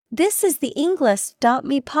This is the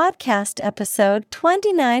Englist.me podcast episode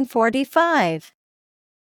 2945.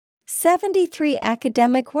 73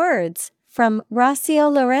 academic words from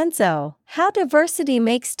Rocío Lorenzo. How diversity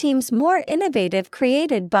makes teams more innovative,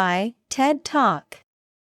 created by TED Talk.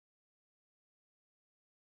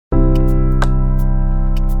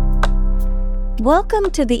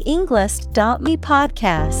 Welcome to the Englist.me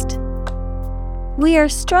podcast. We are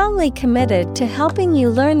strongly committed to helping you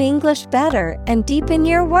learn English better and deepen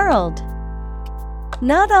your world.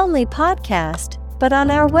 Not only podcast, but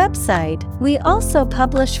on our website, we also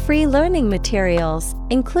publish free learning materials,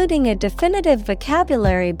 including a definitive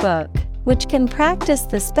vocabulary book, which can practice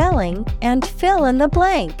the spelling and fill in the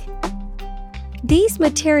blank. These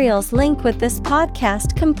materials link with this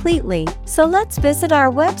podcast completely, so let's visit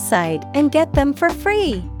our website and get them for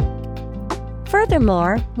free.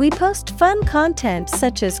 Furthermore, we post fun content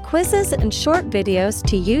such as quizzes and short videos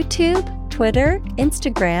to YouTube, Twitter,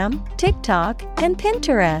 Instagram, TikTok, and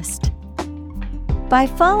Pinterest. By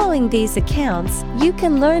following these accounts, you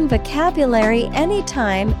can learn vocabulary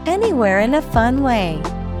anytime, anywhere in a fun way.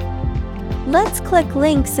 Let's click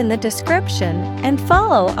links in the description and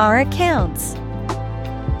follow our accounts.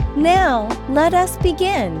 Now, let us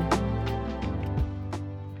begin.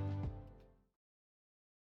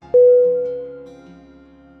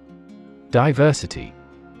 Diversity.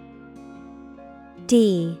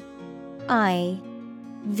 D-I-V-E-R-S-I-T-Y.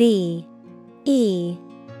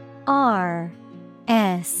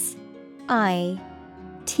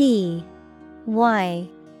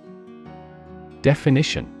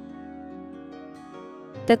 Definition: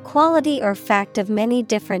 the quality or fact of many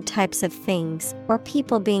different types of things or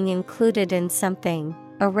people being included in something,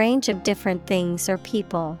 a range of different things or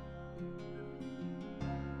people.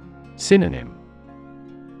 Synonym: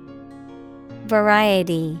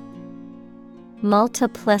 variety,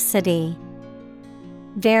 multiplicity,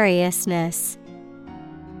 variousness.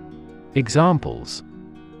 Examples: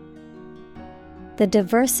 the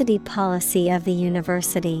diversity policy of the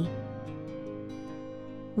university.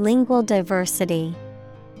 Lingual diversity.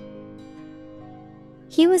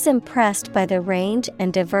 He was impressed by the range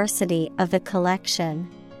and diversity of the collection.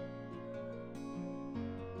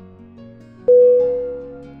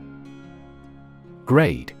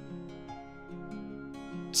 Grade.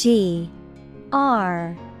 G-R-A-D-E.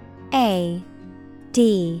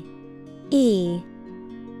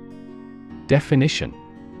 Definition: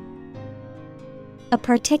 a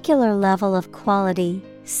particular level of quality,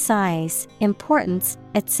 size, importance,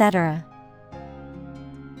 etc.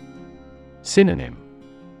 Synonym: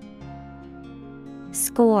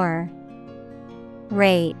 score,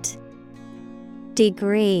 rate,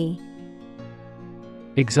 degree.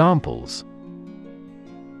 Examples: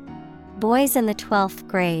 boys in the 12th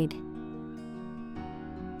grade.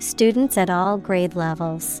 Students at all grade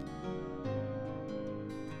levels.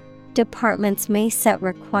 Departments may set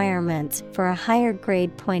requirements for a higher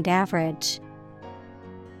grade point average.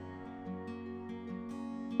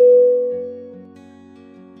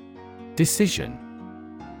 Decision.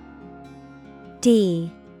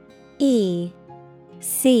 D-E-C-I-S-I-O-N.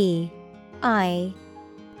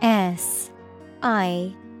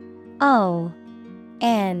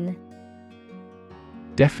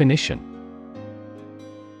 Definition: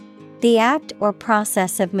 the act or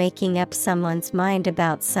process of making up someone's mind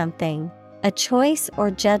about something, a choice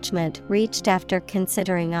or judgment reached after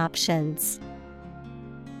considering options.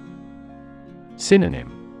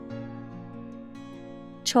 Synonym: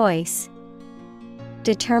 choice,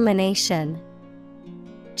 determination,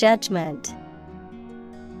 judgment.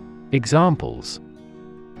 Examples: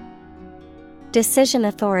 decision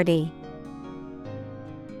authority.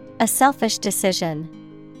 A selfish decision.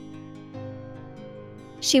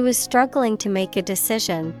 She was struggling to make a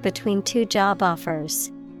decision between two job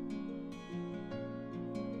offers.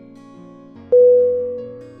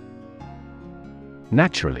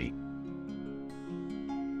 Naturally.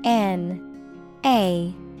 N-A-T-U-R-A-L-L-Y.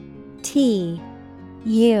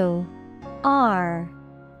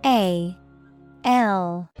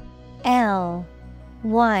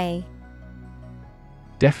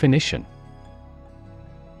 Definition: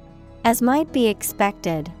 as might be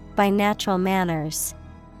expected, by natural manners.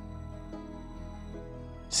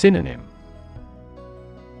 Synonym: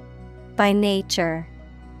 by nature,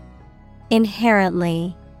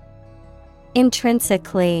 inherently,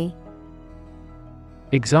 intrinsically.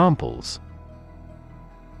 Examples: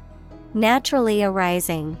 naturally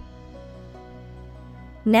arising.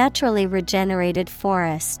 Naturally regenerated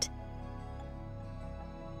forest.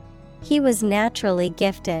 He was naturally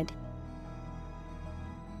gifted.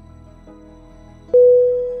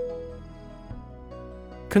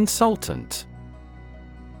 Consultant.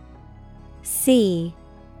 Consultant.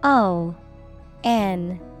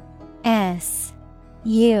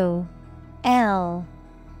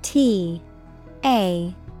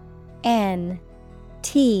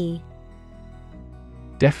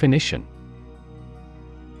 Definition: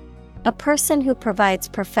 A person who provides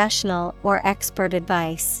professional or expert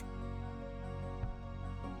advice.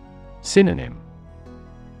 Synonym: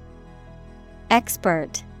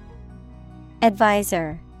 Expert,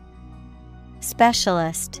 advisor,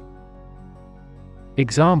 specialist.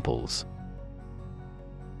 Examples: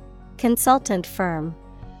 Consultant firm,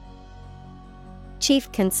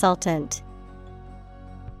 chief consultant.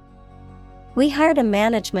 We hired a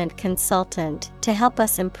management consultant to help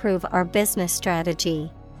us improve our business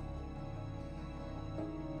strategy.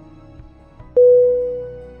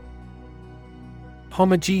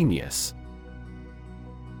 Homogeneous.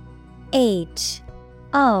 Homogeneous.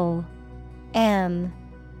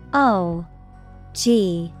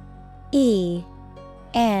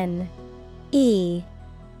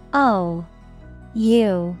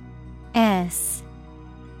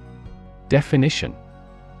 Definition: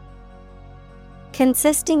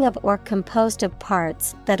 Consisting of or composed of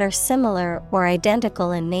parts that are similar or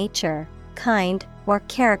identical in nature, kind, or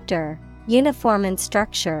character, uniform in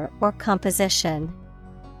structure or composition.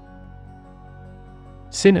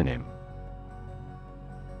 Synonym: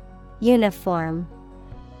 Uniform,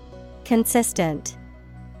 consistent,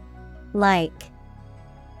 like.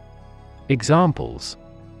 Examples: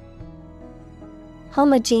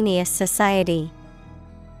 Homogeneous society,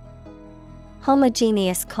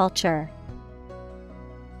 homogeneous culture.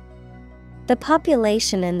 The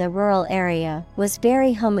population in the rural area was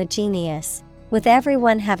very homogeneous, with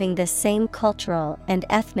everyone having the same cultural and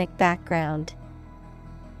ethnic background.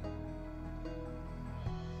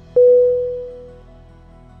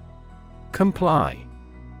 Comply.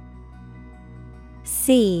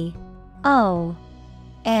 COMPLY.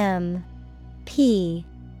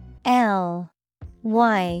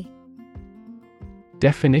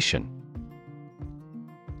 Definition: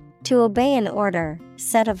 To obey an order,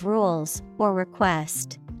 set of rules, or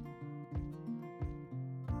request.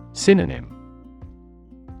 Synonym: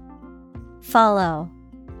 Follow,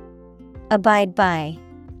 abide by,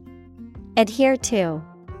 adhere to.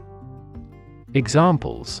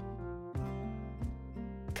 Examples: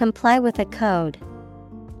 Comply with a code.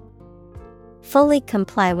 Fully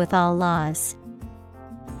comply with all laws.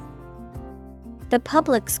 The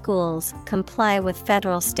public schools comply with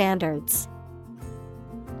federal standards.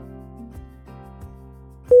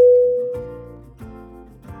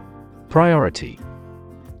 Priority.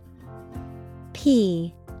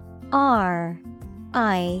 PRIORITY.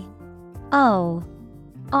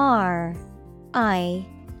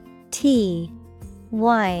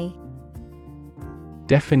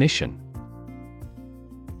 Definition: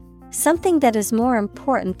 Something that is more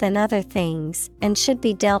important than other things and should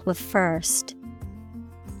be dealt with first.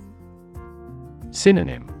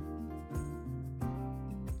 Synonym: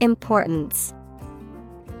 Importance,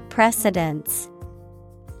 precedence,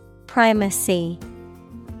 primacy.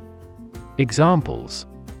 Examples: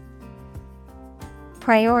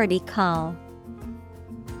 Priority call.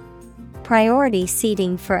 Priority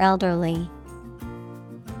seating for elderly.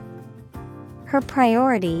 Her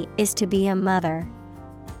priority is to be a mother.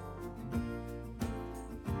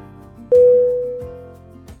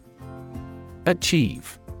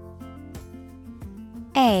 Achieve.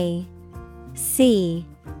 ACHIEVE.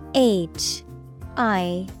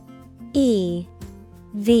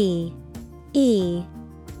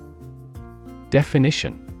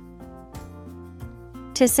 Definition: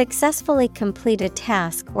 To successfully complete a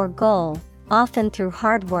task or goal, often through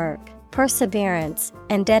hard work, perseverance,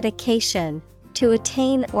 and dedication, to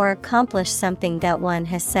attain or accomplish something that one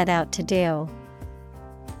has set out to do.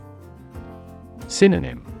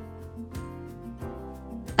 Synonym: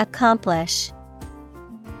 Accomplish,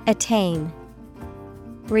 attain,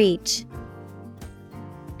 reach.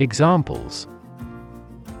 Examples: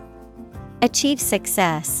 Achieve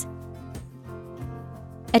success.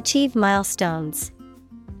 Achieve milestones.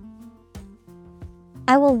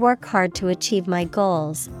 I will work hard to achieve my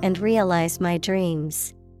goals and realize my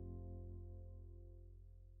dreams.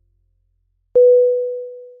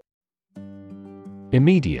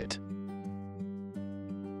 Immediate.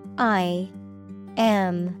 IMMEDIATE.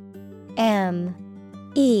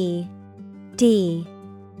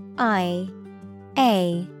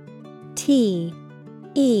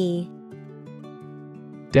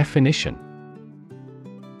 Definition: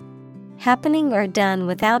 Happening or done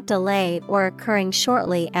without delay or occurring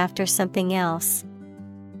shortly after something else.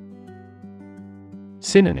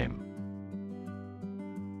 Synonym: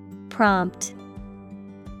 Prompt,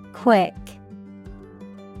 quick,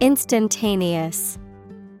 Instantaneous.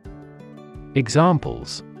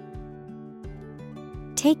 Examples: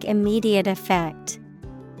 Take immediate effect.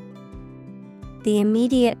 The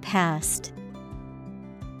immediate past.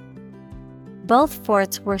 Both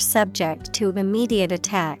forts were subject to immediate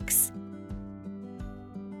attacks.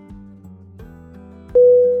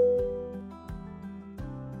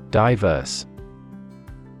 Diverse.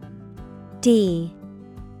 D-I-V-E-R-S-E.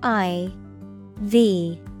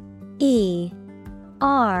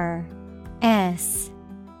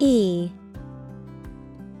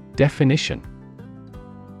 Definition: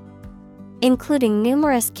 including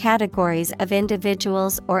numerous categories of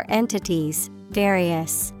individuals or entities,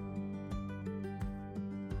 various.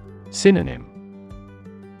 Synonym: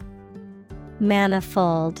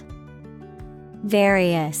 Manifold,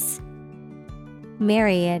 various,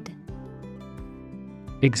 myriad.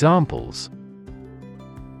 Examples: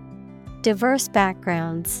 Diverse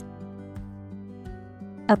backgrounds.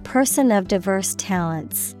 A person of diverse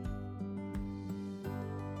talents.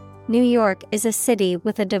 New York is a city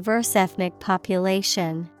with a diverse ethnic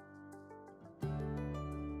population.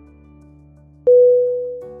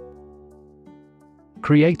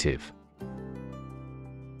 Creative.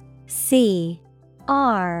 C-R-E-A-T-I-V-E.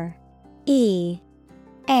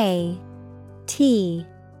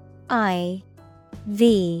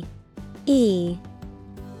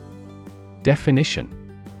 Definition: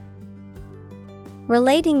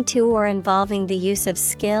 relating to or involving the use of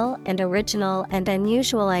skill and original and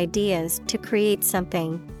unusual ideas to create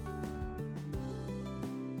something.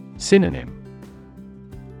 Synonym: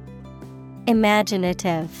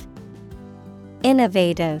 Imaginative,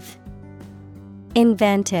 innovative,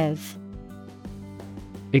 inventive.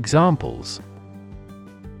 Examples: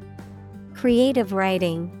 creative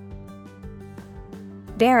writing.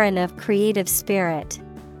 Barren of creative spirit.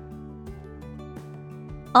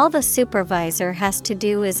 All the supervisor has to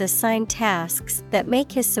do is assign tasks that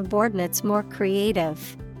make his subordinates more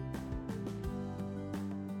creative.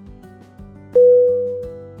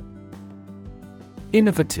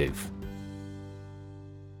 Innovative.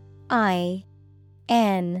 I-N-N-O-V-A-T-I-V-E.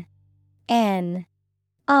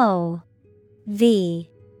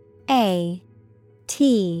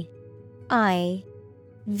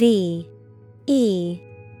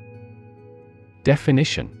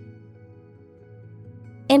 Definition: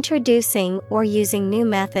 introducing or using new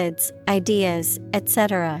methods, ideas,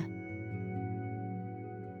 etc.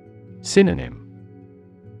 Synonym: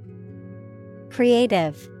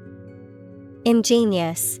 creative,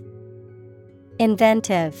 ingenious,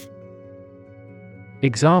 inventive.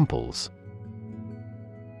 Examples: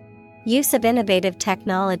 use of innovative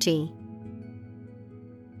technology.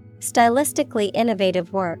 Stylistically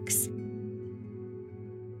innovative works.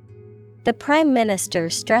 The Prime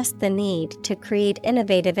Minister stressed the need to create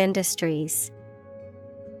innovative industries.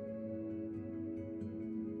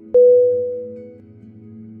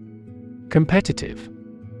 Competitive.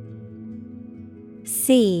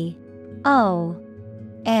 C-O-M-P-E-T-I-V-E.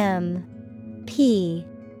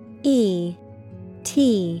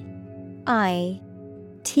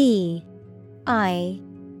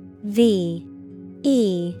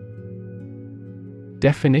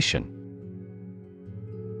 Definition: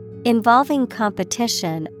 involving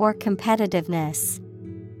competition or competitiveness.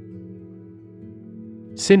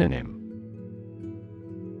 Synonym: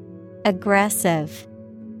 aggressive,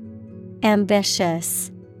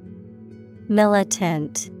 ambitious,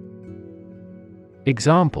 militant.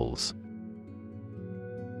 Examples: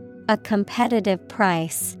 a competitive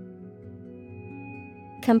price.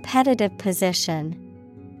 Competitive position.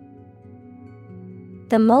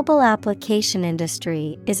 The mobile application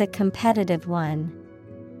industry is a competitive one.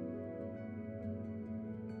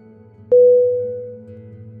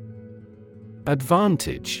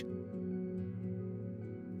 Advantage.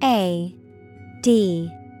 A D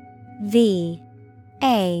V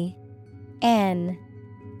A N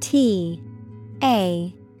T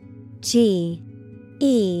A G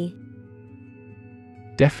E.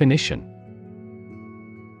 Definition: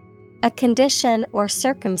 a condition or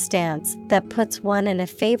circumstance that puts one in a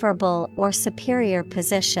favorable or superior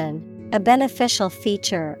position, a beneficial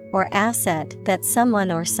feature or asset that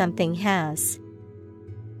someone or something has.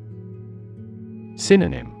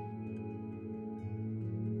 Synonym: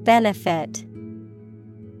 benefit,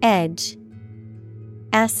 edge,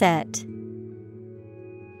 asset.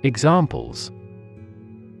 Examples: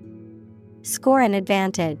 score an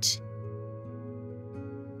advantage.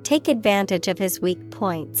 Take advantage of his weak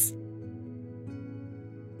points.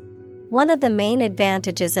 One of the main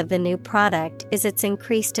advantages of the new product is its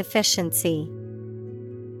increased efficiency.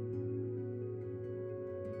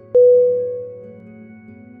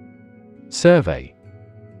 Survey.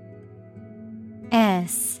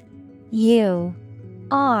 S-U-R-V-E-Y.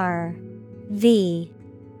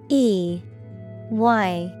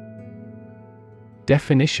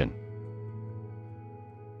 Definition: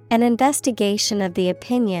 An investigation of the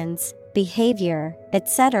opinions, behavior,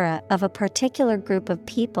 etc. of a particular group of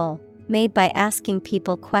people, made by asking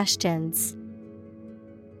people questions.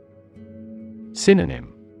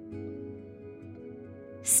 Synonym: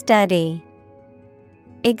 Study,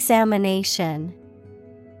 examination,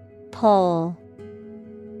 poll.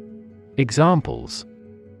 Examples: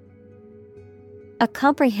 A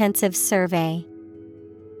comprehensive survey.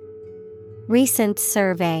 Recent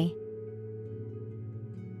survey.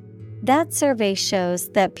 That survey shows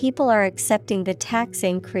that people are accepting the tax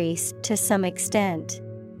increase to some extent.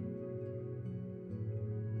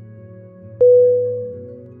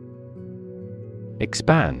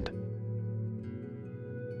 Expand.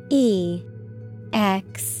 E-X-P-A-N-D.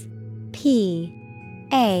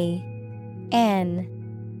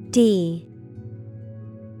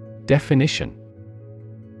 Definition: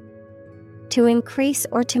 To increase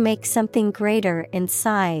or to make something greater in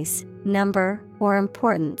size, number, or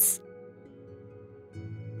importance.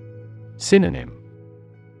 Synonym: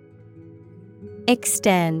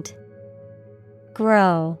 Extend,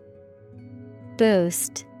 grow,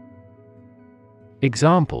 boost.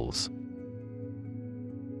 Examples: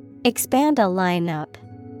 Expand a lineup.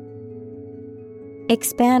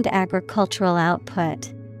 Expand agricultural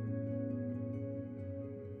output.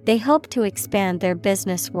 They hope to expand their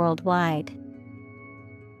business worldwide.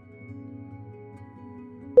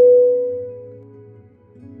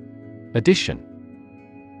 Addition.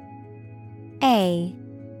 A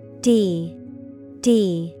D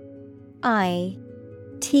D I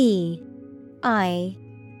T I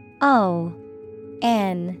O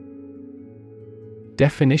N.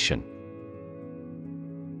 Definition: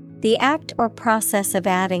 The act or process of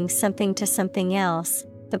adding something to something else,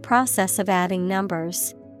 the process of adding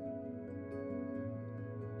numbers.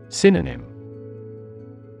 Synonym: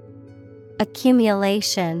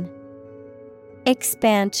 Accumulation,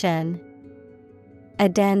 expansion,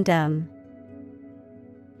 addendum.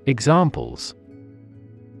 Examples: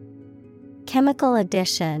 Chemical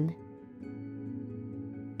addition.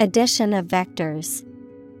 Addition of vectors.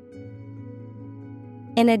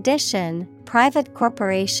 In addition, private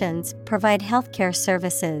corporations provide healthcare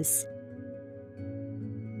services.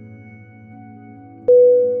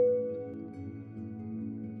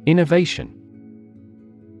 Innovation.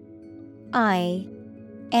 I-N-N-O-V-A-T-I-O-N.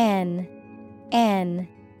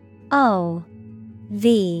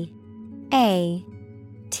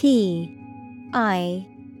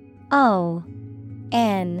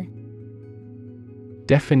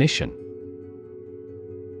 Definition: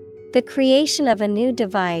 The creation of a new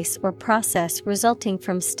device or process resulting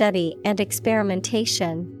from study and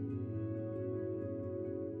experimentation.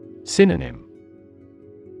 Synonym: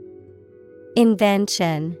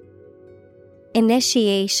 Invention,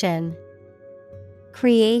 initiation,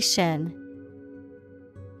 creation.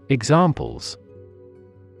 Examples: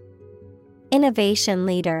 Innovation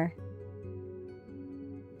leader.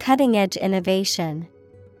 Cutting-edge innovation.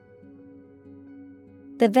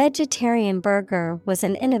 The vegetarian burger was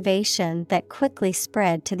an innovation that quickly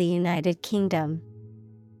spread to the United Kingdom.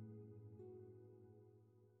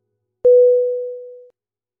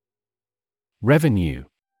 Revenue.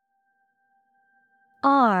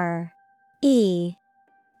 R E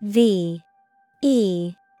V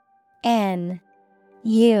E N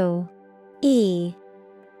U E.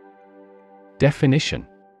 Definition: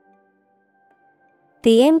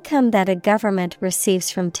 The income that a government receives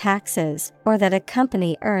from taxes or that a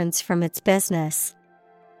company earns from its business.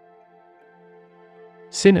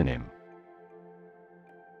 Synonym: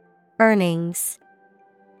 Earnings,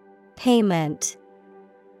 payment,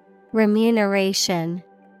 remuneration.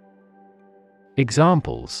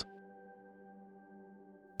 Examples: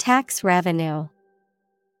 Tax revenue,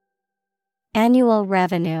 annual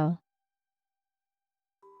revenue.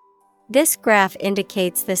 This graph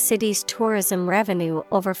indicates the city's tourism revenue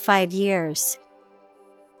over 5 years.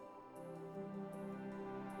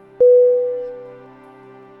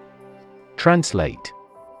 Translate.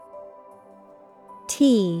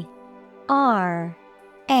 T R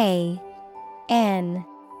A N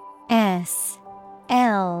S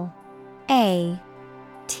L A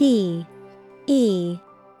T E.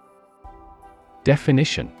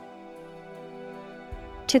 Definition: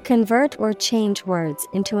 To convert or change words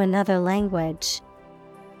into another language.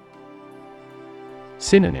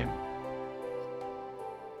 Synonym: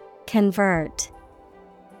 Convert,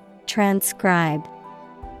 transcribe,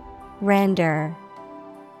 render.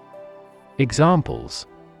 Examples: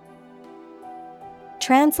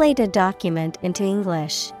 Translate a document into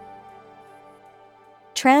English.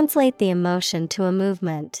 Translate the emotion to a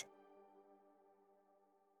movement.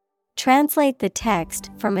 Translate the text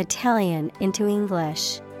from Italian into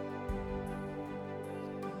English.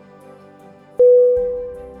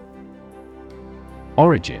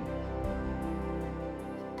 Origin.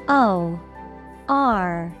 O-R-I-G-I-N.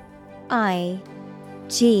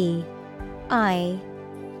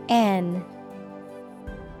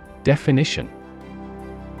 Definition.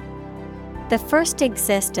 The first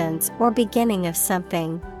existence or beginning of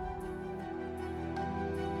something.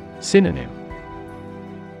 Synonym.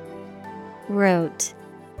 Root,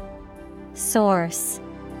 source,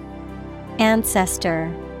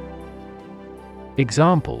 ancestor.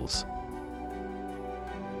 Examples.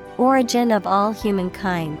 Origin of all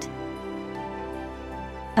humankind.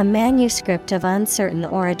 A manuscript of uncertain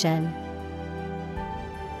origin.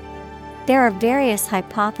 There are various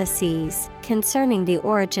hypotheses concerning the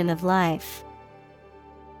origin of life.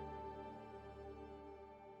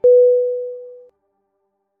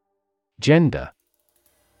 Gender.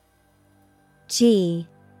 G-E-N-D-E-R.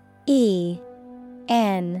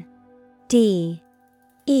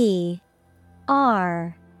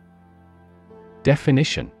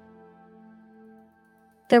 Definition.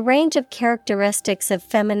 The range of characteristics of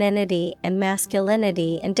femininity and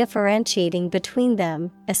masculinity and differentiating between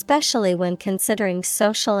them, especially when considering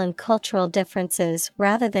social and cultural differences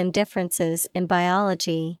rather than differences in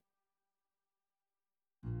biology.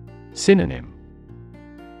 Synonym.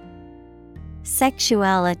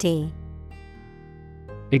 Sexuality.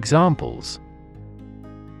 Examples.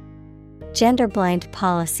 Gender-blind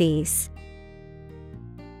policies.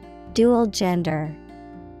 Dual gender.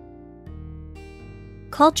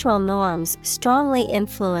 Cultural norms strongly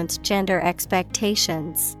influence gender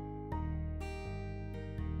expectations.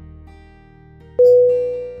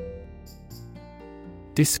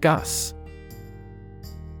 Discuss.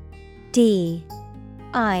 D-I-S-C-U-S-S.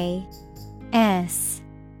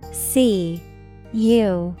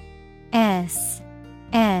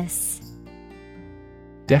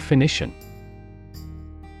 Definition.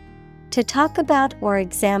 To talk about or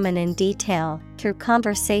examine in detail, through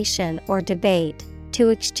conversation or debate, to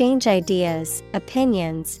exchange ideas,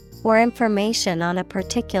 opinions, or information on a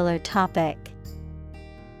particular topic.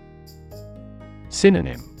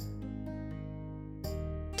 Synonym.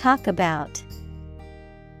 Talk about,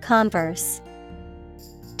 converse,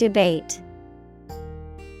 debate.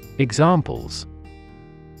 Examples.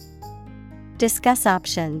 Discuss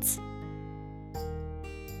options.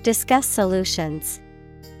 Discuss solutions.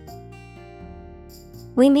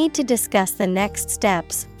 We need to discuss the next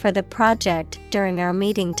steps for the project during our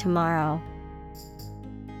meeting tomorrow.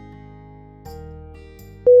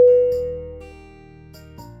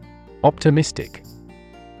 Optimistic.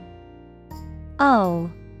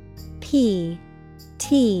 O-P-T-I-M-I-S-T-I-C.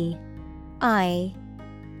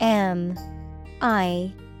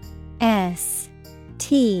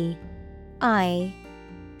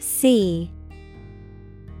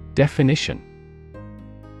 Definition.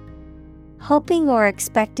 Hoping or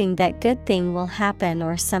expecting that good thing will happen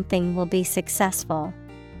or something will be successful.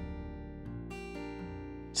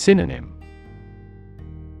 Synonym.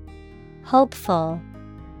 Hopeful,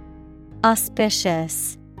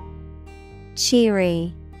 auspicious,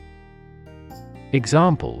 cheery.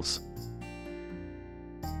 Examples.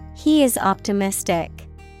 He is optimistic.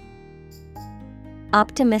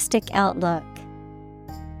 Optimistic outlook.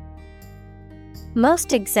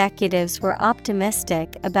 Most executives were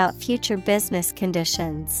optimistic about future business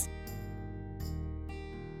conditions.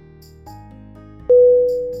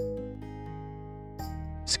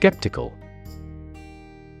 Skeptical.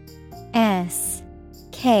 S-K-E-P-T-I-C-A-L.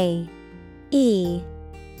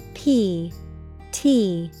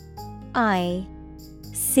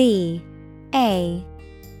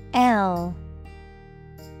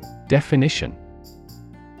 Definition.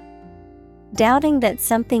 Doubting that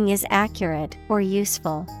something is accurate or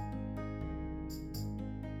useful.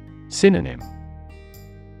 Synonym.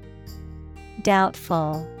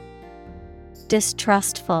 Doubtful,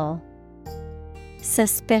 distrustful,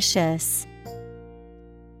 suspicious.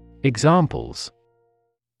 Examples.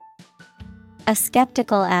 A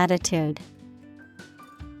skeptical attitude.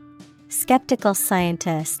 Skeptical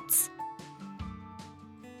scientists.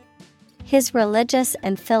 His religious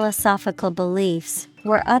and philosophical beliefs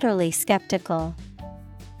were utterly skeptical.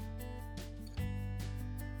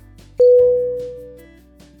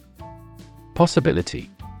 Possibility.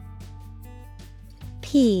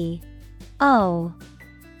 P-O-S-S-I-B-I-L-I-T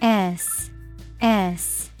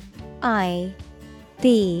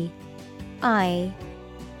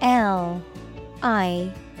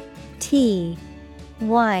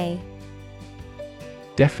Why?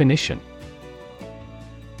 Definition: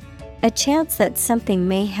 A chance that something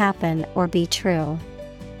may happen or be true.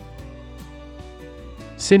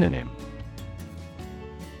 Synonym: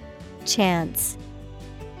 Chance,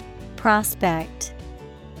 prospect,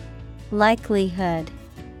 likelihood.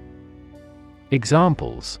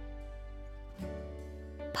 Examples: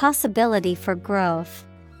 Possibility for growth.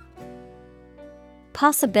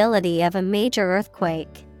 Possibility of a major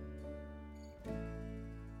earthquake.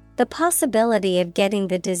 The possibility of getting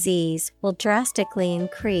the disease will drastically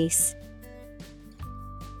increase.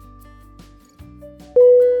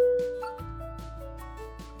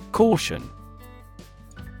 Caution: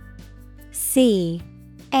 C-A-U-T-I-O-N.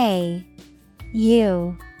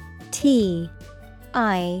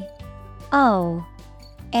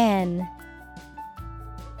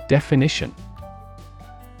 Definition: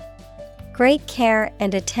 Great care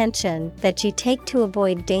and attention that you take to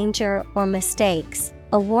avoid danger or mistakes,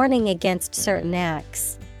 a warning against certain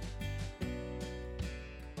acts.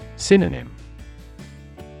 Synonym: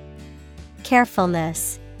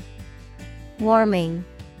 Carefulness, warming,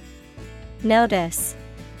 notice.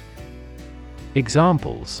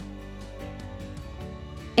 Examples: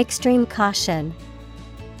 Extreme caution.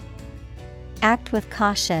 Act with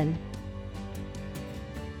caution.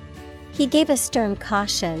 He gave a stern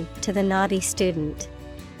caution to the naughty student.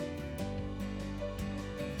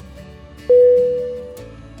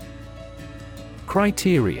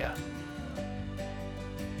 Criteria: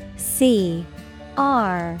 C-R-I-T-E-R-I-A.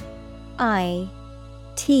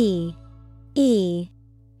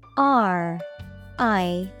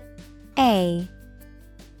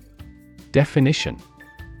 Definition: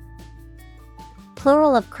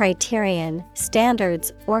 Plural of criterion,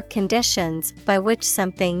 standards, or conditions by which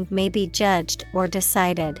something may be judged or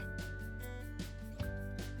decided.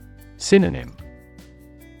 Synonym: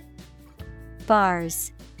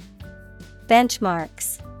 Bars,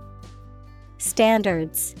 benchmarks,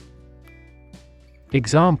 standards.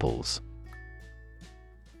 Examples: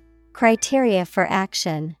 Criteria for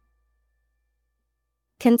action.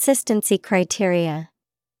 Consistency criteria.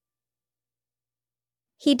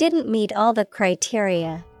 He didn't meet all the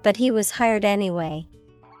criteria, but he was hired anyway.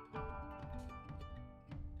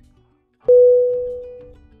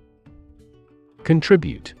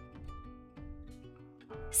 Contribute: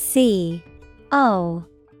 C-O-N-T-R-I-B-U-T-E.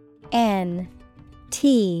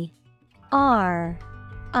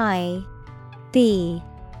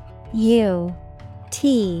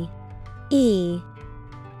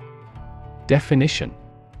 Definition: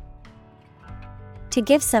 To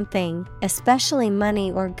give something, especially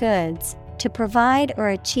money or goods, to provide or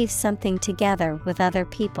achieve something together with other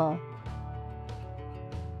people.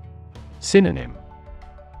 Synonym: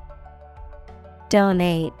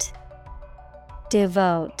 Donate,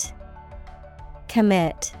 devote,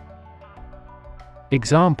 commit.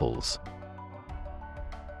 Examples: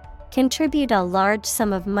 Contribute a large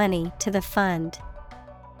sum of money to the fund.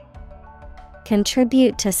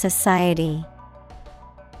 Contribute to society.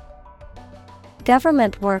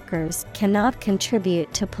 Government workers cannot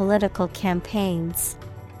contribute to political campaigns.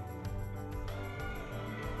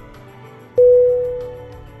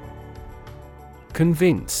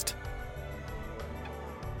 Convinced: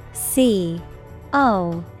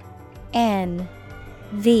 C-O-N-V-I-N-C-E-D.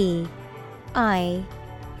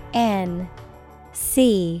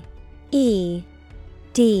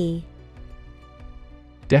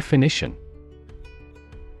 Definition: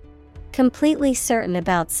 Completely certain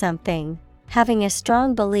about something, having a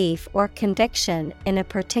strong belief or conviction in a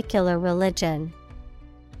particular religion.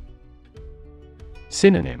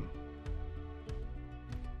 Synonym: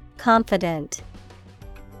 Confident,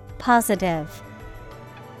 positive,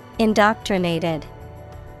 indoctrinated.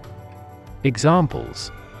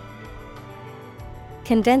 Examples: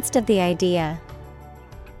 Convinced of the idea.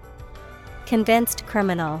 Convinced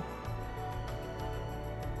criminal.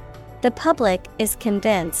 The public is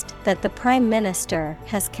convinced that the Prime Minister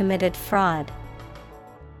has committed fraud.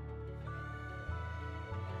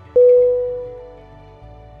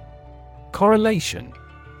 Correlation: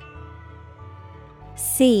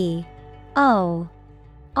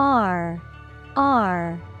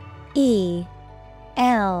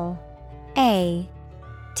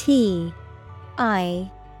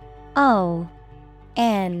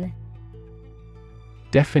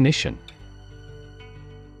 Definition: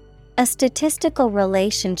 A statistical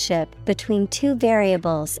relationship between two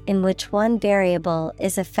variables in which one variable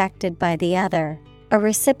is affected by the other. A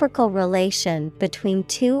reciprocal relation between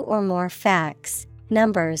two or more facts,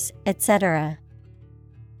 numbers, etc.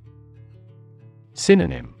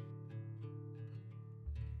 Synonym: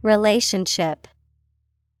 Relationship,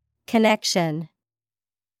 connection,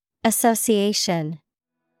 Association.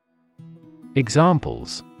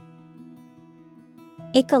 Examples: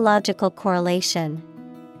 Ecological correlation.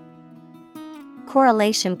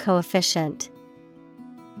 Correlation coefficient.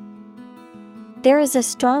 There is a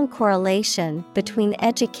strong correlation between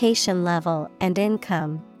education level and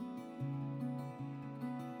income.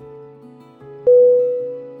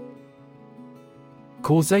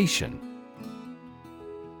 Causation.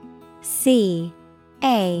 C-A-U-S-A-T-I-O-N.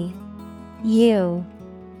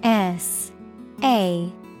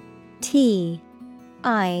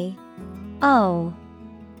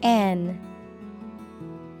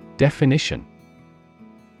 Definition: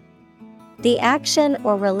 the action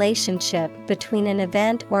or relationship between an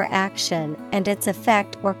event or action and its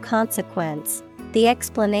effect or consequence, the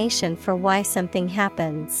explanation for why something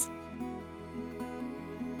happens.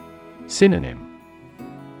 Synonym: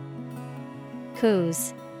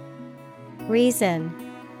 Cause, reason,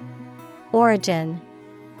 origin.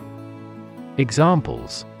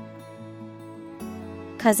 Examples: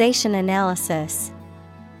 Causation analysis.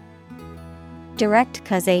 Direct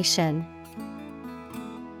causation.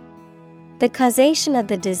 The causation of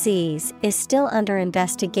the disease is still under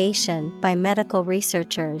investigation by medical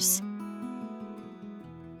researchers.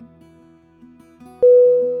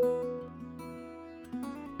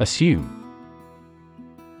 Assume.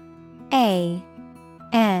 A-S-S-U-M-E.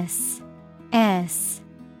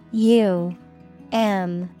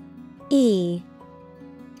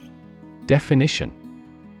 Definition: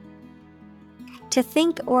 to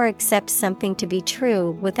think or accept something to be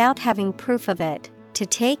true without having proof of it, to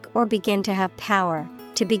take or begin to have power,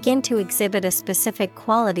 to begin to exhibit a specific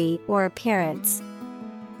quality or appearance.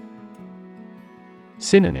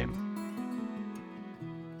 Synonym: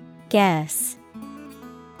 Guess,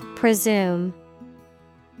 presume,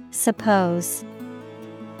 suppose.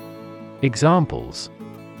 Examples: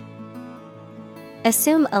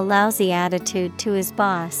 assume a lousy attitude to his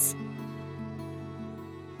boss.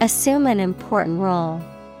 Assume an important role.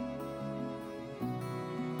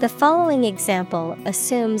 The following example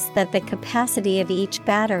assumes that the capacity of each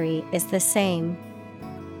battery is the same.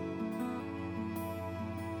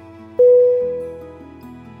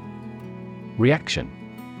 Reaction.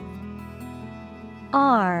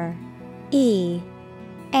 R-E-A-C-T-I-O-N.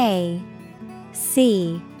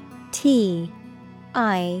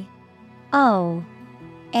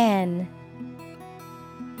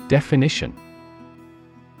 Definition: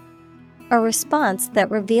 a response that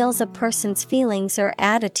reveals a person's feelings or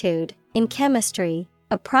attitude. In chemistry,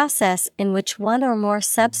 a process in which one or more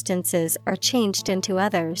substances are changed into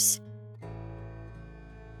others.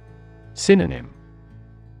 Synonym: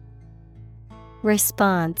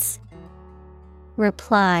 response,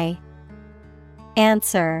 reply,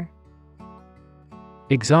 answer.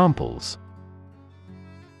 Examples: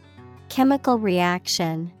 chemical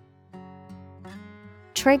reaction.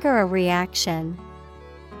 Trigger a reaction.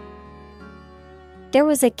 There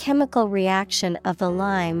was a chemical reaction of the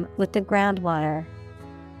lime with the groundwater.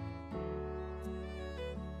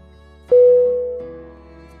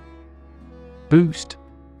 Boost.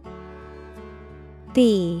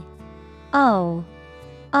 B-O-O-S-T.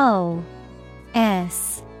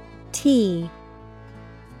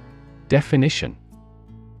 Definition: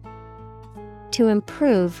 to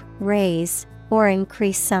improve, raise, or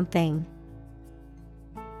increase something.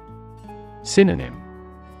 Synonym: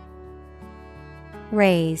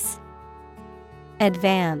 raise,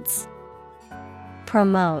 advance,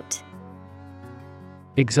 promote.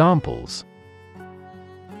 Examples: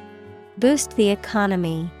 boost the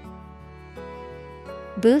economy.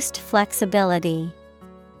 Boost flexibility.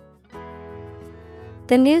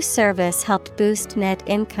 The new service helped boost net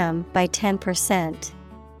income by 10%.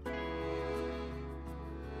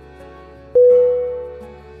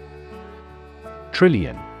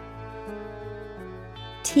 Trillion.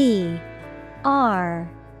 T-R-I-L-L-I-O-N.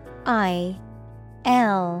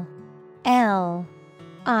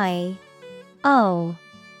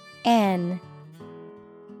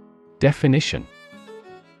 Definition: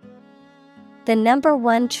 the number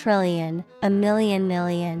 1 trillion, a million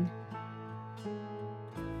million.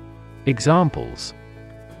 Examples: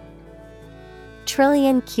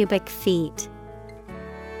 trillion cubic feet.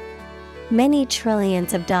 Many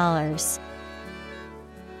trillions of dollars.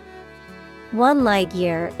 1 light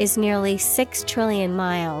year is nearly 6 trillion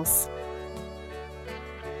miles.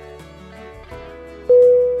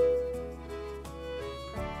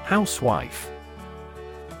 Housewife.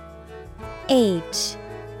 H-O-U-S-E-W-I-F-E.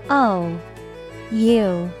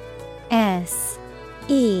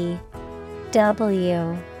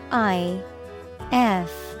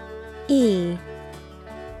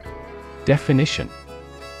 Definition: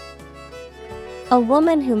 A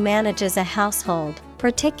woman who manages a household,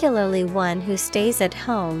 particularly one who stays at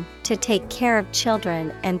home to take care of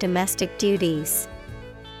children and domestic duties.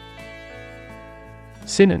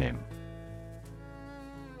 Synonym: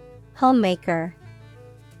 Homemaker,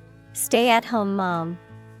 stay-at-home mom.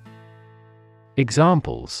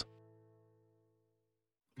 Examples: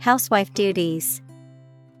 Housewife duties.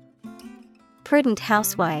 Prudent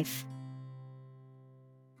housewife.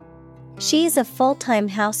 She is a full-time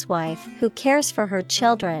housewife who cares for her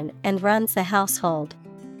children and runs the household.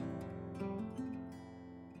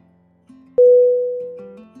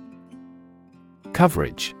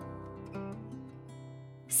 Coverage.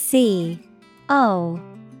 C-O-V-E-R-A-G-E.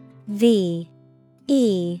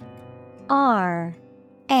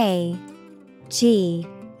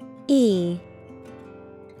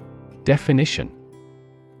 Definition: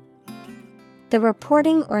 the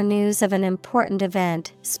reporting or news of an important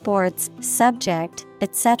event, sports, subject,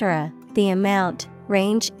 etc., the amount,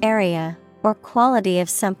 range, area, or quality of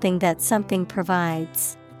something that something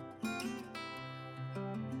provides.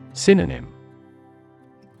 Synonym: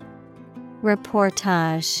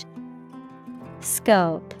 Reportage,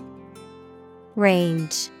 scope,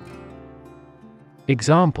 range.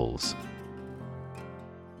 Examples: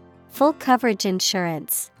 Full coverage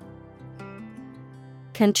insurance.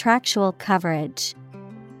 Contractual coverage.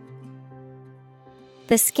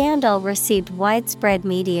 The scandal received widespread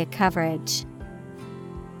media coverage.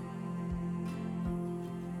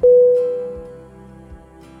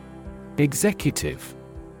 Executive.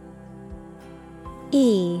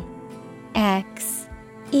 E-X-E-C-U-T-I-V-E.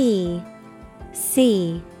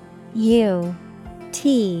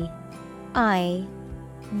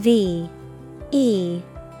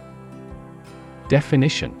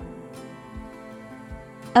 Definition: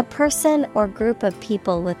 a person or group of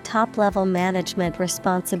people with top-level management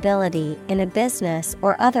responsibility in a business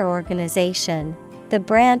or other organization, the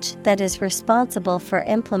branch that is responsible for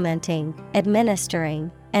implementing, administering,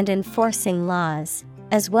 and enforcing laws,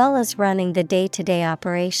 as well as running the day-to-day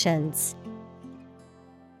operations.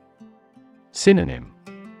 Synonym: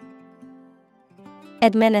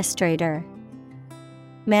 Administrator,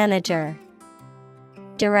 manager,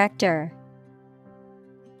 director.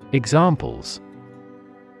 Examples: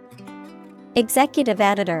 executive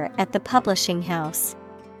editor at the publishing house.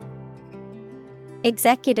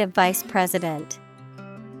 Executive vice president.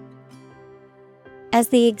 As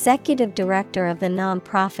the executive director of the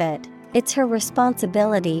nonprofit, it's her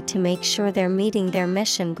responsibility to make sure they're meeting their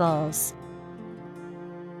mission goals.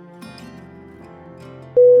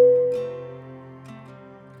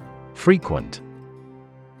 Frequent. Frequent.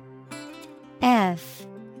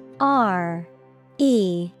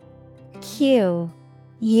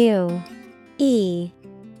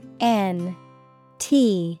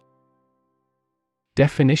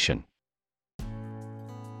 Definition: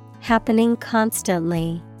 happening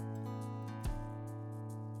constantly.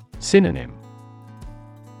 Synonym: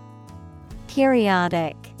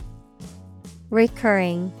 periodic,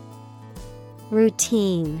 recurring,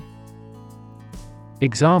 routine.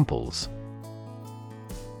 Examples: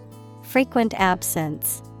 frequent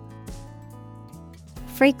absence,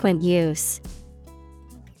 frequent use.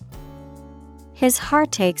 His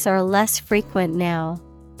heartaches are less frequent now.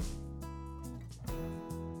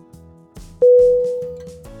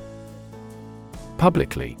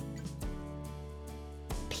 Publicly.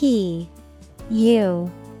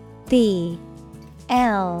 Publicly.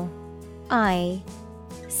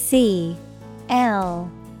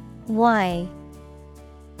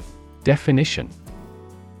 Definition: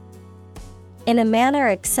 in a manner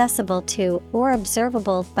accessible to or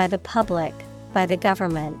observable by the public, by the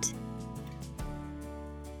government.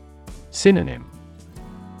 Synonym: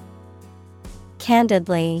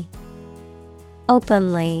 candidly,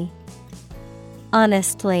 openly,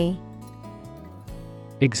 honestly.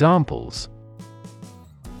 Examples: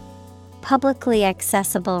 publicly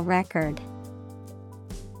accessible record,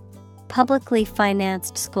 publicly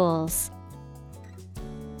financed schools.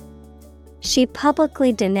 She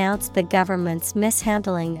publicly denounced the government's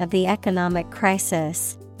mishandling of the economic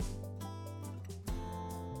crisis.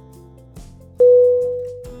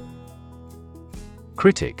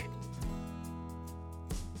 Critic.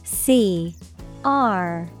 C-R-I-T-I-C.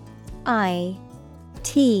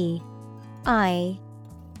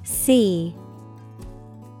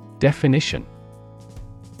 Definition: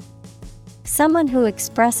 someone who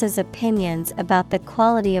expresses opinions about the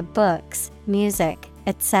quality of books, music,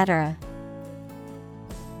 etc.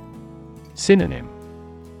 Synonym: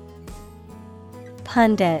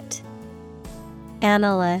 pundit,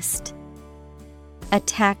 analyst,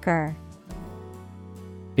 attacker.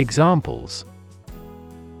 Examples: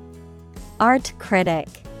 Art critic.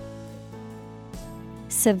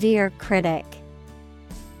 Severe critic.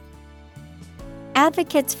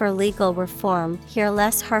 Advocates for legal reform hear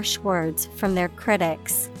less harsh words from their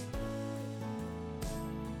critics.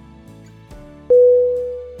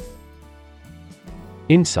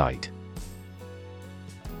 Insight.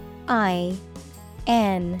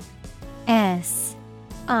 INSIGHT.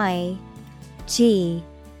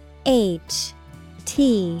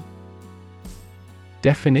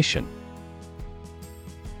 Definition.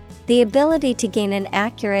 The ability to gain an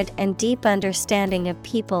accurate and deep understanding of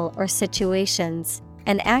people or situations,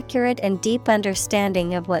 an accurate and deep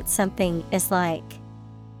understanding of what something is like.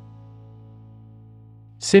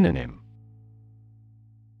 Synonym.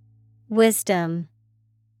 Wisdom,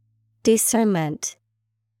 discernment,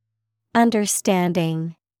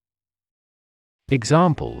 understanding.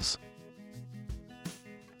 Examples.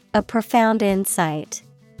 A profound insight.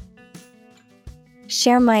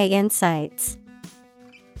 Share my insights.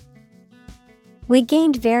 We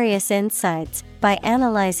gained various insights by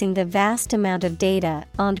analyzing the vast amount of data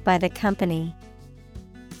owned by the company.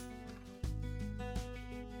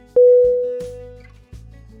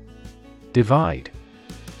 Divide.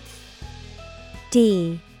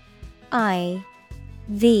 DIVIDE.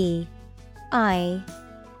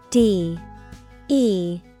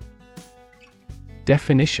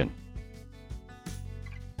 Definition.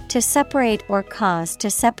 To separate or cause to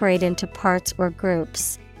separate into parts or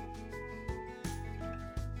groups.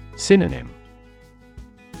 Synonym.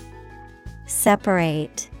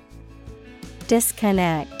 Separate,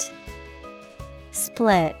 disconnect,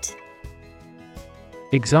 split.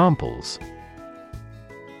 Examples.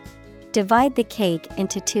 Divide the cake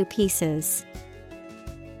into 2 pieces.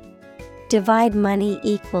 Divide money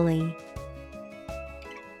equally.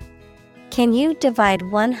 Can you divide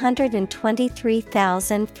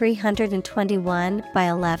 123,321 by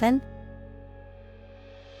 11?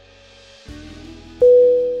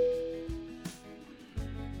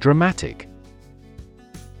 Dramatic.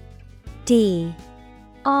 DRAMATIC.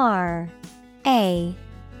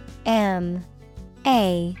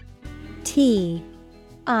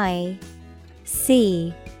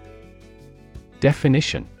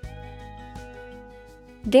 Definition.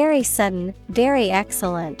 Very sudden, very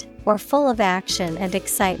excellent, or full of action and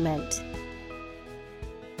excitement.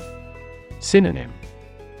 Synonym.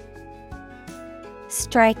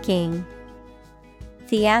 Striking,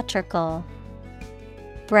 theatrical,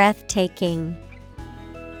 breathtaking.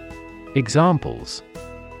 Examples.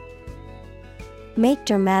 Make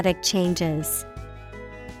dramatic changes.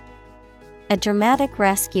 A dramatic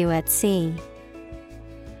rescue at sea.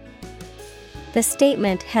 The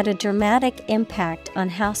statement had a dramatic impact on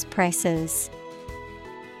house prices.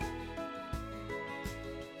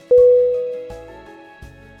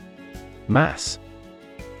 Mass.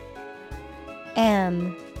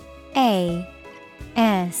 MASS.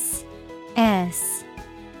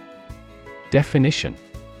 Definition.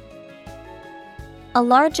 A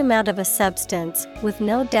large amount of a substance with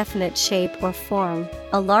no definite shape or form,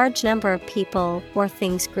 a large number of people or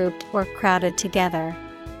things grouped or crowded together.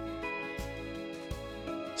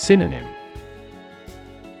 Synonym.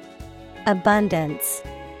 Abundance,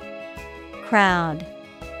 crowd,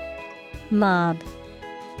 mob.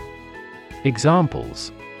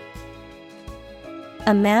 Examples.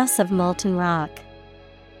 A mass of molten rock.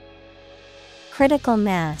 Critical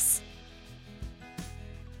mass.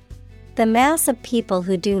 The mass of people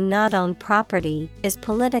who do not own property is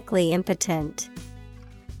politically impotent.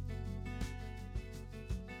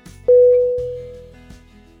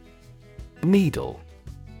 Needle.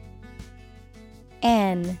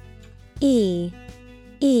 NEEDLE.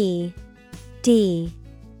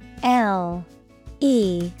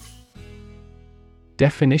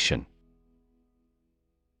 Definition.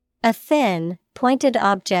 A thin, pointed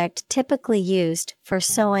object typically used for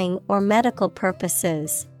sewing or medical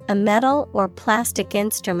purposes, a metal or plastic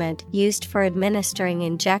instrument used for administering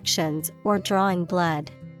injections or drawing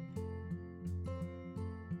blood.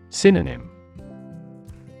 Synonym.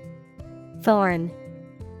 Thorn,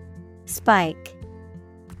 spike,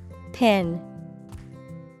 pin.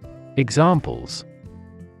 Examples.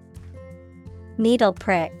 Needle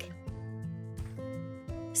prick,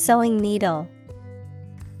 sewing needle.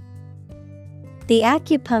 The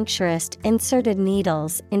acupuncturist inserted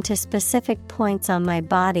needles into specific points on my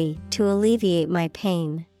body to alleviate my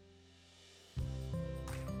pain.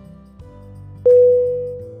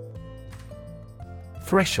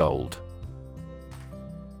 Threshold.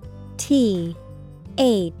 THRESHOLD.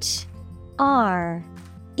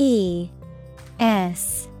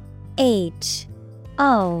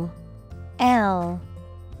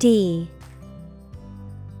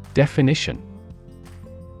 Definition: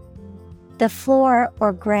 the floor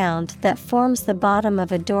or ground that forms the bottom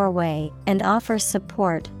of a doorway and offers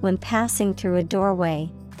support when passing through a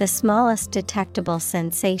doorway, the smallest detectable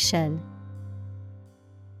sensation.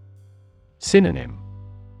 Synonym: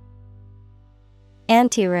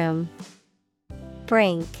 Anteroom,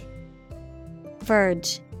 brink,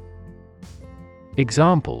 verge.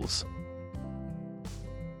 Examples: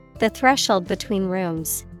 the threshold between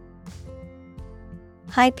rooms.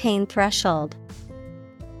 High pain threshold.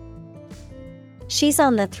 She's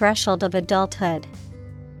on the threshold of adulthood.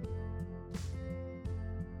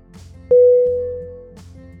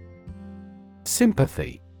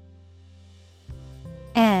 Sympathy.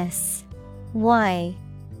 S-Y-M-P-A-T-H-Y.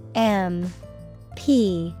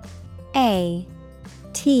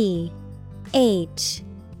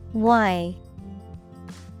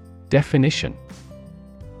 Definition: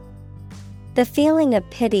 the feeling of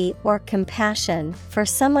pity or compassion for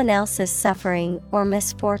someone else's suffering or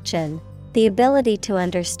misfortune, the ability to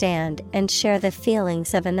understand and share the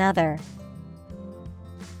feelings of another.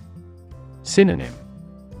 Synonym: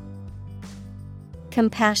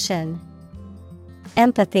 compassion,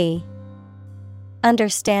 empathy,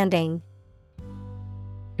 understanding.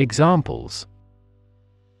 Examples: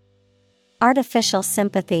 artificial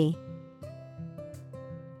sympathy.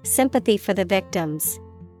 Sympathy for the victims.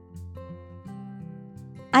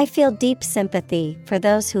 I feel deep sympathy for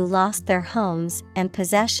those who lost their homes and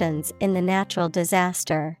possessions in the natural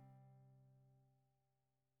disaster.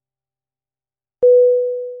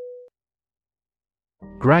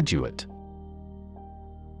 Graduate.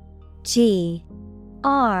 G-R-A-D-U-A-T-E.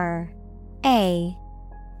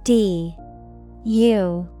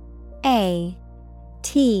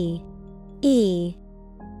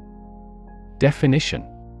 Definition: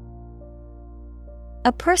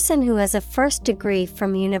 a person who has a first degree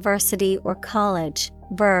from university or college.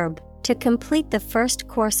 Verb, to complete the first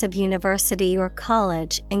course of university or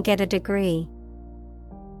college and get a degree.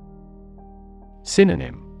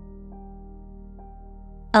 Synonym: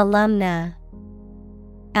 alumna,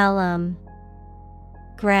 alum,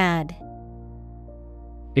 grad.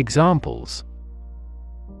 Examples: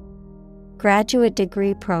 graduate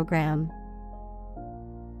degree program.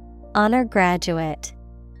 Honor graduate.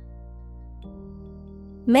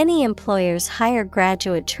 Many employers hire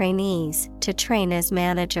graduate trainees to train as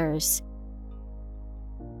managers.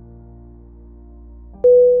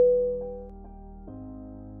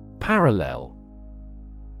 Parallel.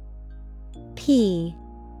 P-A-R-A-L-L-E.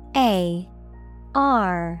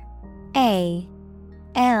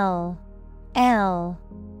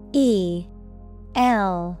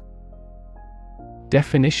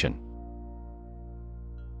 Definition: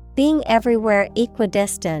 being everywhere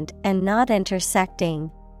equidistant and not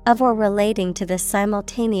intersecting, of or relating to the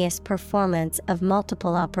simultaneous performance of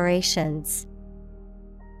multiple operations.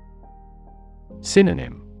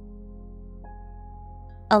 Synonym: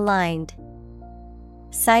 aligned,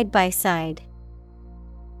 side by side,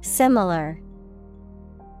 similar.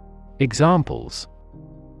 Examples: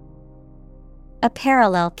 a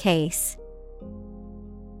parallel case.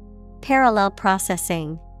 Parallel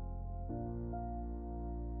processing.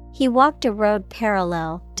 He walked a road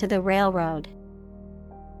parallel to the railroad.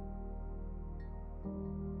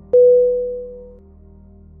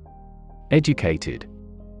 Educated.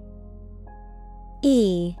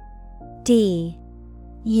 E-D-U-C-A-T-E-D.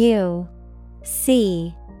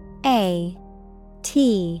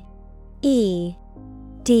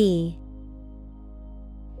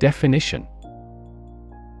 Definition: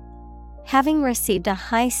 having received a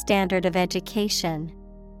high standard of education.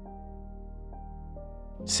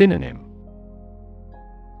 Synonym: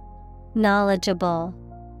 knowledgeable,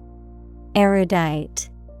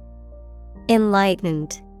 erudite,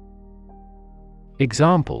 enlightened.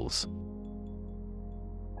 Examples: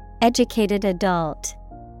 educated adult,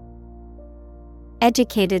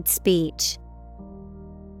 educated speech.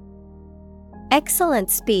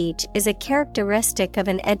 Excellent speech is a characteristic of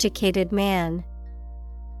an educated man.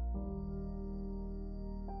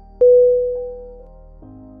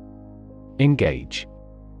 Engage.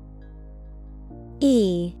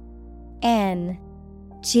 E-N-G-A-G-E.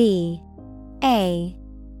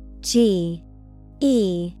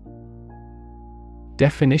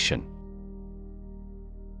 Definition: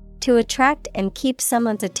 to attract and keep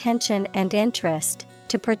someone's attention and interest,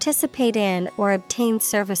 to participate in or obtain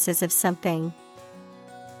services of something.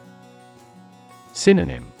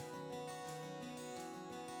 Synonym: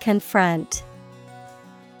 confront,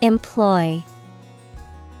 employ,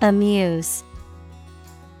 amuse.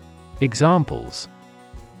 Examples: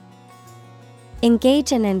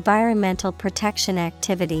 engage in environmental protection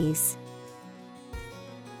activities.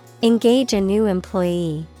 Engage a new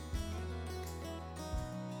employee.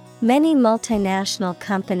 Many multinational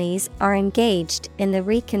companies are engaged in the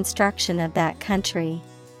reconstruction of that country.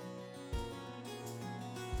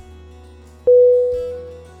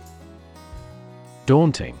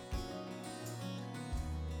 Daunting.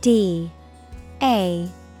 D-A-U-N-T-I-N-G.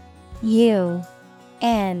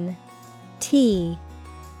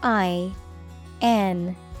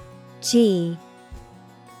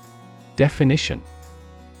 Definition: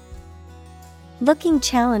 looking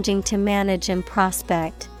challenging to manage and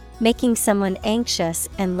prospect, making someone anxious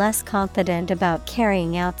and less confident about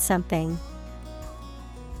carrying out something.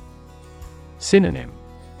 Synonym: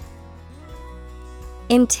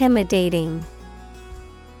 Intimidating,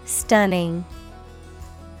 stunning,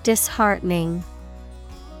 disheartening.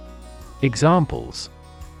 Examples: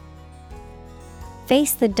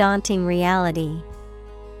 face the daunting reality.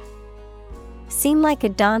 Seem like a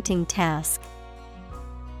daunting task.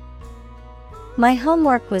 My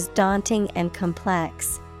homework was daunting and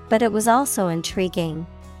complex, but it was also intriguing.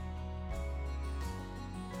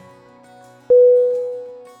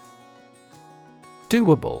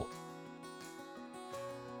 Doable.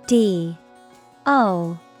 D-O-A-B-L-E.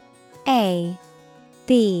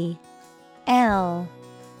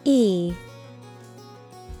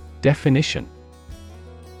 Definition: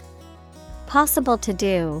 possible to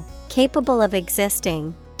do, capable of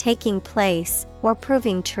existing, taking place, or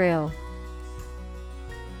proving true.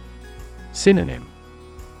 Synonym: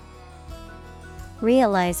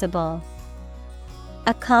 realizable,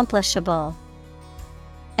 accomplishable,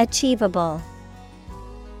 achievable.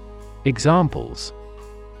 Examples: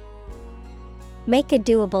 make a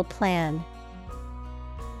doable plan.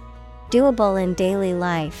 Doable in daily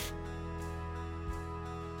life.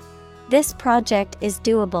 This project is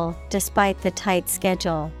doable despite the tight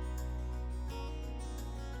schedule.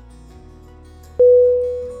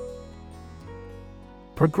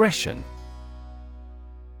 Progression.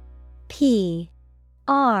 Progression.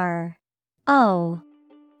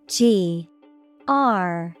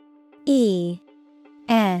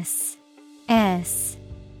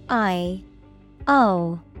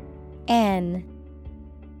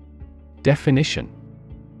 Definition: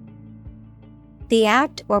 the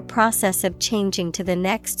act or process of changing to the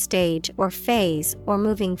next stage or phase or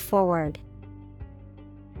moving forward.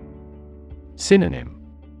 Synonym: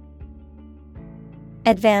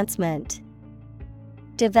 advancement,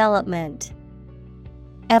 development,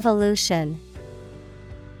 evolution.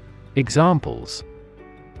 Examples: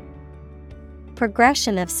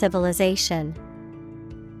 progression of civilization.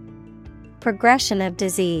 Progression of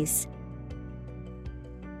disease.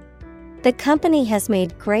 The company has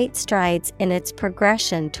made great strides in its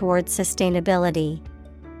progression towards sustainability.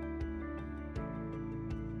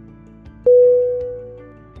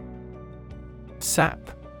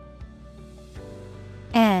 Sap.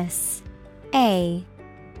 S-A-P.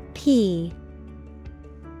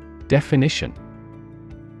 Definition: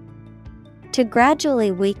 to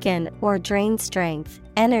gradually weaken or drain strength,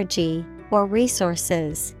 energy, or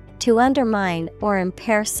resources, to undermine or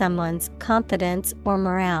impair someone's confidence or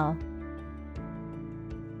morale.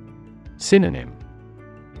 Synonym: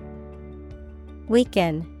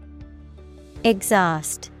 weaken,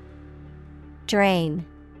 exhaust, drain.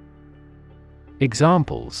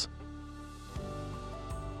 Examples: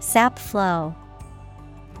 sap flow,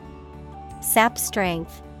 sap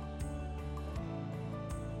strength.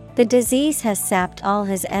 The disease has sapped all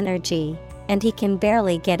his energy, and he can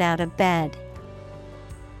barely get out of bed.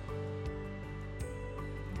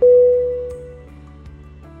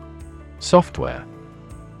 Software.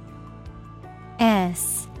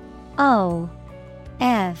 S-O-F-T-W-A-R-E.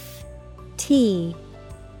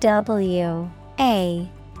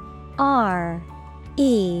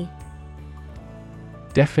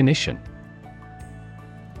 Definition: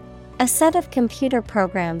 a set of computer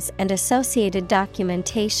programs and associated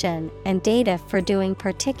documentation and data for doing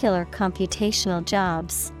particular computational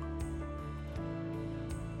jobs.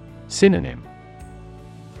 Synonym: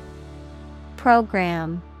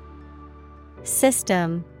 program,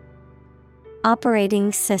 system,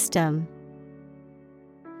 operating system.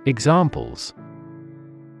 Examples: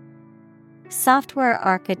 software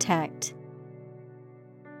architect,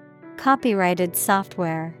 copyrighted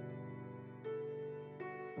software.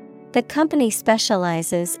 The company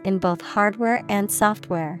specializes in both hardware and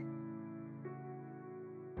software.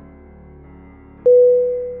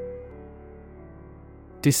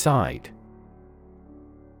 Decide.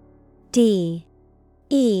 D-E-C-I-D-E.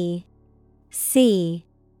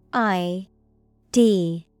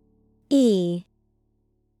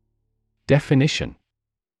 Definition: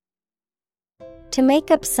 to make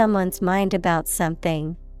up someone's mind about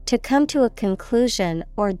something, To come to a conclusion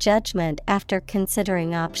or judgment after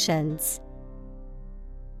considering options.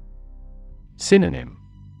 Synonym: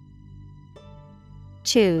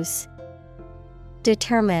 Choose,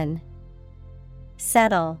 determine,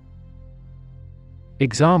 settle.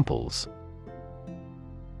 Examples: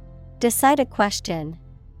 Decide a question.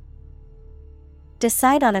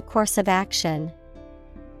 Decide on a course of action.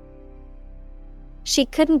 She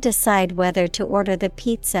couldn't decide whether to order the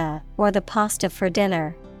pizza or the pasta for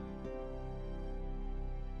dinner.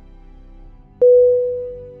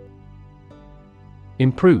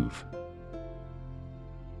 Improve.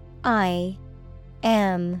 I-M-P-R-O-V-E.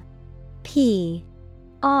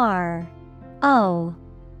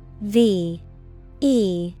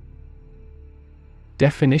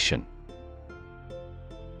 Definition: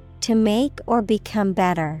 To make or become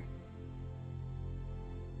better.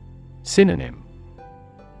 Synonym: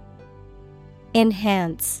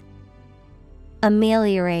 Enhance,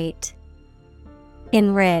 ameliorate,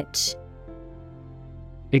 enrich.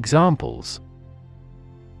 Examples: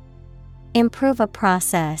 Improve a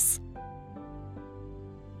process.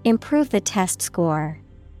 Improve the test score.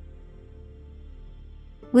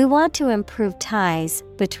 We want to improve ties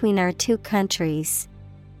between our two countries.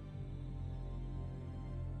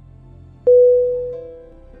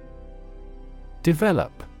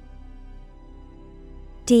 Develop.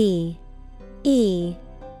 D-E-V-E-L-O-P.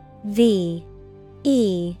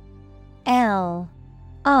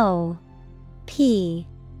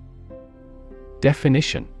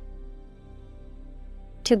 Definition: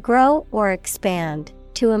 To grow or expand,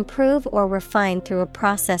 to improve or refine through a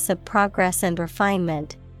process of progress and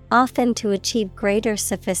refinement, often to achieve greater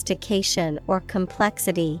sophistication or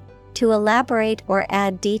complexity, to elaborate or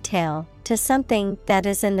add detail to something that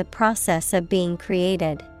is in the process of being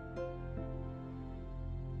created.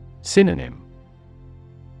 Synonym: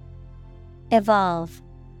 Evolve,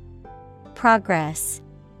 progress,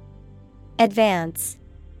 advance.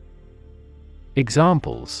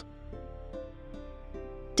 Examples: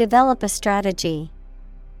 Develop a strategy.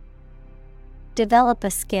 Develop a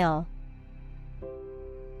skill.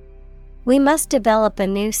 We must develop a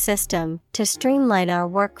new system to streamline our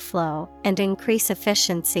workflow and increase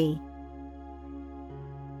efficiency.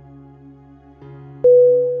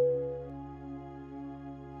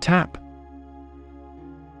 Tap.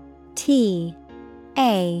 T-A-P.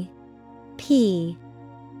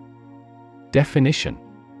 Definition: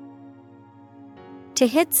 To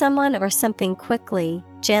hit someone or something quickly,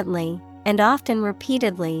 gently, and often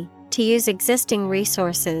repeatedly, to use existing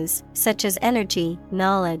resources such as energy,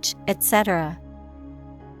 knowledge, etc.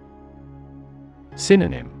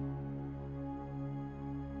 Synonym: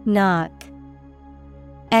 Knock,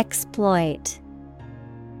 exploit,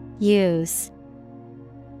 use.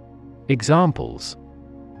 Examples: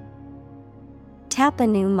 Tap a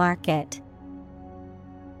new market.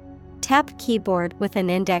 Tap keyboard with an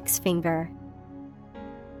index finger.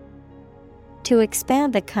 To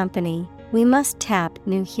expand the company, we must tap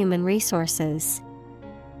new human resources.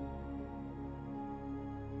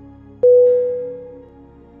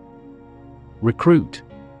 Recruit.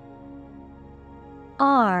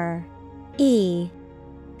 R-E-C-R-U-I-T.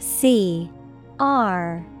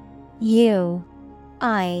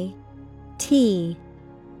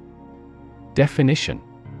 Definition: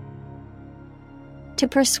 To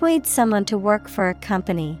persuade someone to work for a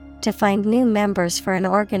company, to find new members for an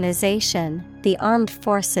organization, the armed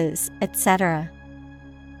forces, etc.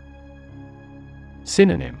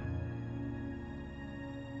 Synonym: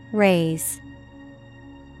 Raise,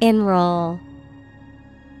 enroll,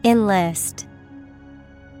 enlist.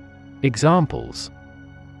 Examples: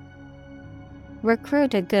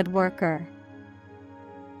 Recruit a good worker.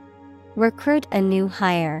 Recruit a new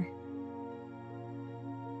hire.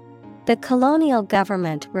 The colonial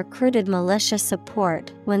government recruited militia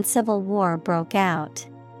support when civil war broke out.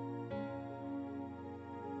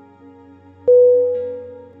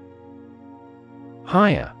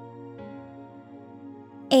 Hire.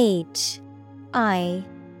 H-I-R-E.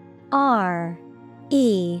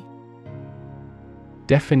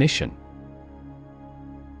 Definition: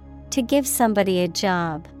 To give somebody a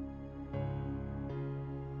job.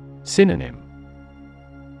 Synonym: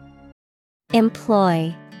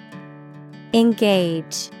 Employ,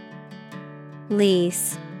 engage,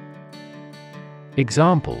 lease.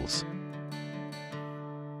 Examples: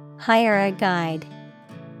 Hire a guide.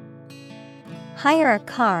 Hire a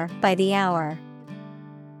car by the hour.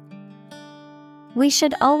 We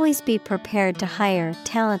should always be prepared to hire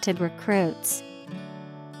talented recruits.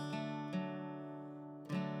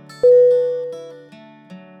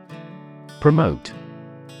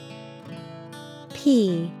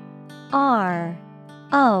 P-R-O-M-O-T-E.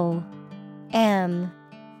 O M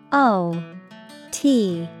O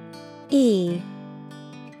T E.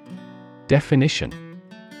 Definition: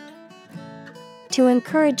 To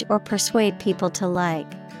encourage or persuade people to like,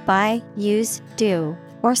 buy, use, do,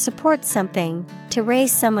 or support something, to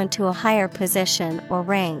raise someone to a higher position or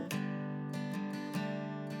rank.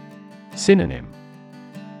 Synonym: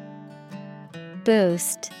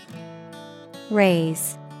 Boost,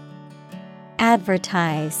 raise,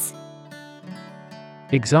 advertise.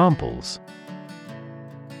 Examples: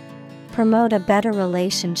 Promote a better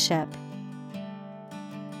relationship.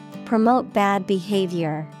 Promote bad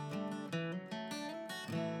behavior.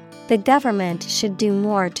 The government should do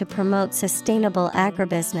more to promote sustainable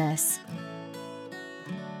agribusiness.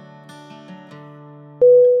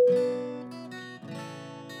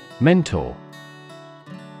 Mentor.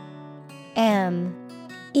 M-E-N-T-O-R.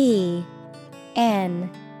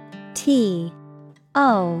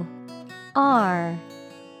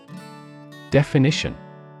 Definition: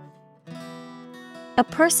 A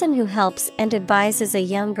person who helps and advises a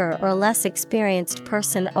younger or less experienced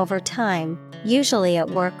person over time, usually at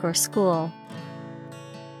work or school.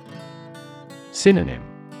 Synonym: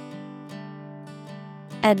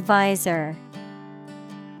 Advisor,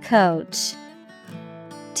 coach,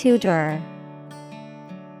 tutor.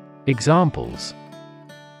 Examples: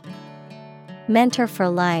 Mentor for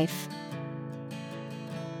life.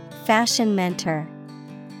 Fashion mentor.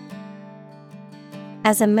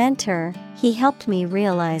 As a mentor, he helped me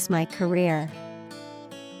realize my career.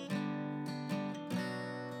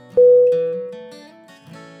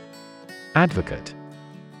 Advocate.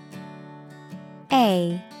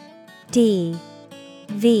 A D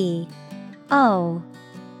V O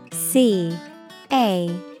C A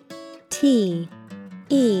T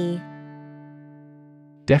E.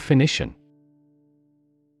 Definition: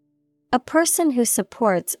 A person who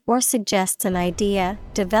supports or suggests an idea,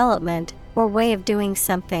 development, or way of doing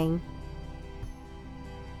something.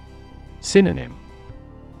 Synonym: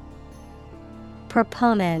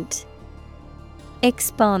 Proponent,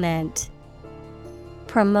 exponent,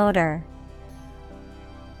 promoter.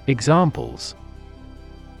 Examples: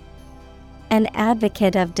 An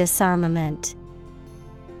advocate of disarmament.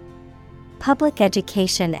 Public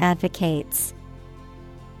education advocates.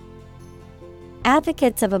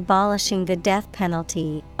 Advocates of abolishing the death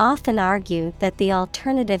penalty often argue that the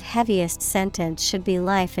alternative heaviest sentence should be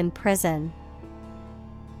life in prison.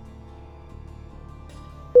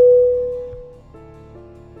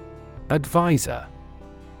 Advisor.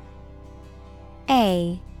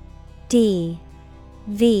 A D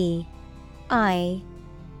V I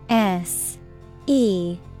S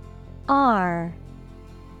E R.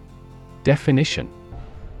 Definition: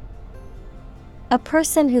 A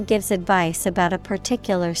person who gives advice about a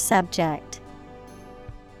particular subject.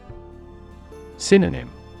 Synonym: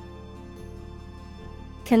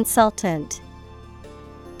 Consultant,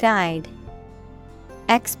 guide,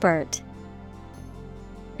 expert.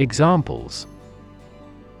 Examples: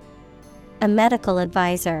 A medical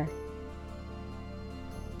advisor.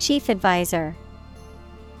 Chief advisor.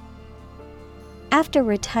 After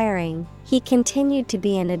retiring, he continued to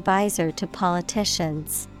be an advisor to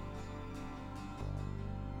politicians.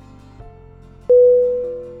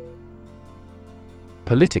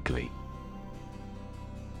 Politically.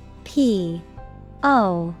 P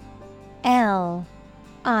O L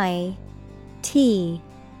I T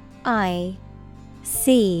I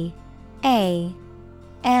C A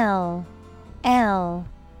L L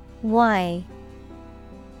Y.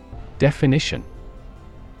 Definition: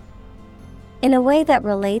 In a way that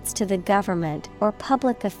relates to the government or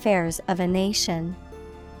public affairs of a nation.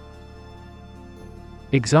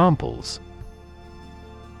 Examples: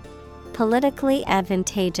 Politically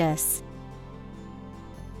advantageous.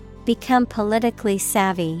 Become politically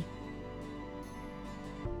savvy.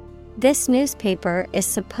 This newspaper is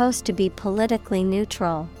supposed to be politically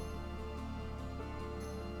neutral.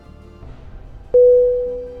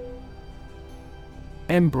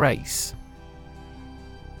 Embrace.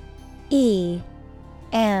 E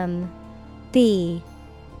M B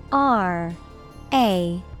R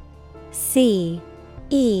A C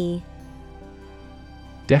E.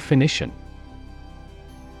 Definition: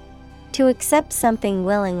 To accept something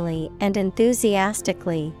willingly and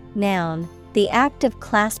enthusiastically. Noun, the act of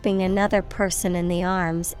clasping another person in the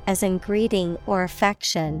arms as in greeting or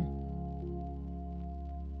affection.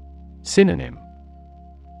 Synonym: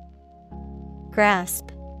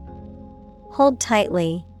 Grasp, hold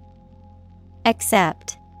tightly,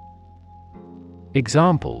 accept.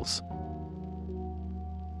 Examples: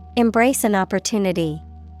 Embrace an opportunity.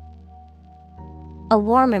 A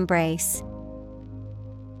warm embrace.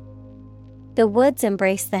 The woods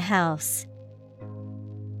embrace the house.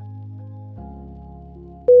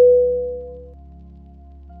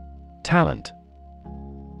 Talent.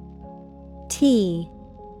 T-A-L-E-N-T.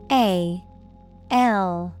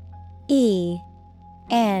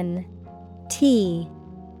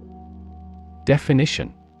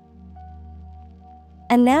 Definition.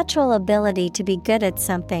 A natural ability to be good at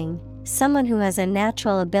something, someone who has a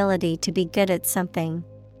natural ability to be good at something.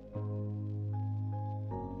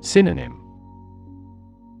 Synonym.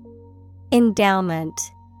 Endowment,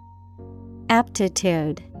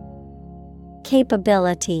 aptitude,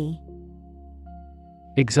 capability.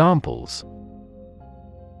 Examples.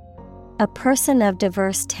 A person of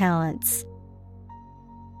diverse talents.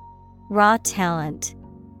 Raw talent.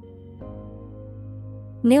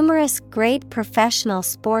 Numerous great professional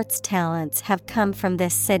sports talents have come from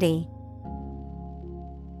this city.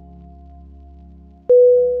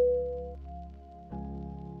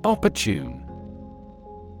 Opportune.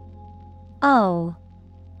 O-P-P-O-R-T-U-N-E.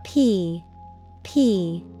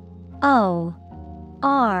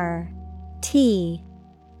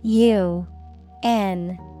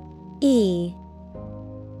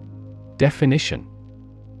 Definition.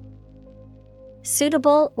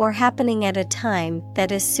 Suitable or happening at a time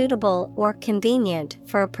that is suitable or convenient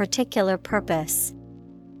for a particular purpose.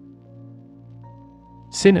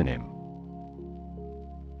 Synonym.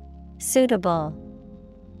 Suitable,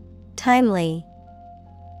 timely,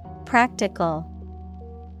 practical.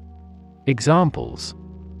 Examples.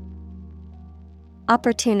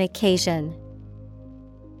 Opportune occasion.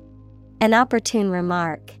 An opportune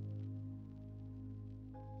remark.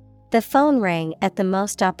 The phone rang at the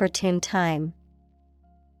most opportune time.